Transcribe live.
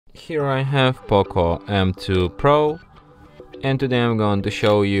Here I have POCO M2 Pro, and today I'm going to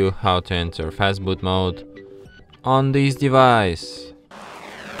show you how to enter FastBoot mode on this device.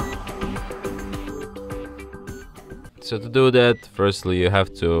 So to do that, firstly you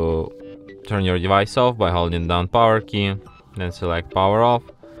have to turn your device off by holding down power key, then select power off,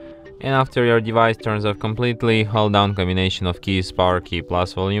 and after your device turns off completely, hold down combination of keys power key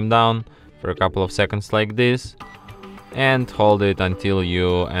plus volume down for a couple of seconds like this, and hold it until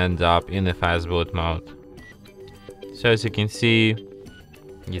you end up in the FastBoot mode. So as you can see,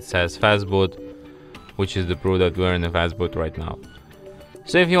 it says FastBoot, which is the proof that we're in the FastBoot right now.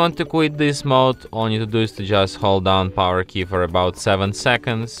 So if you want to quit this mode, all you need to do is to just hold down power key for about 7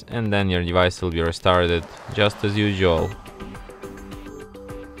 seconds, and then your device will be restarted just as usual.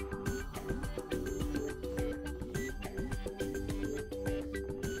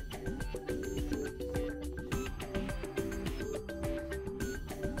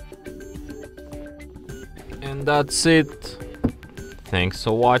 And that's it. Thanks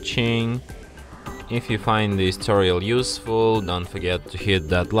for watching. If you find this tutorial useful, don't forget to hit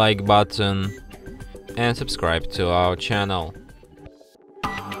that like button and subscribe to our channel.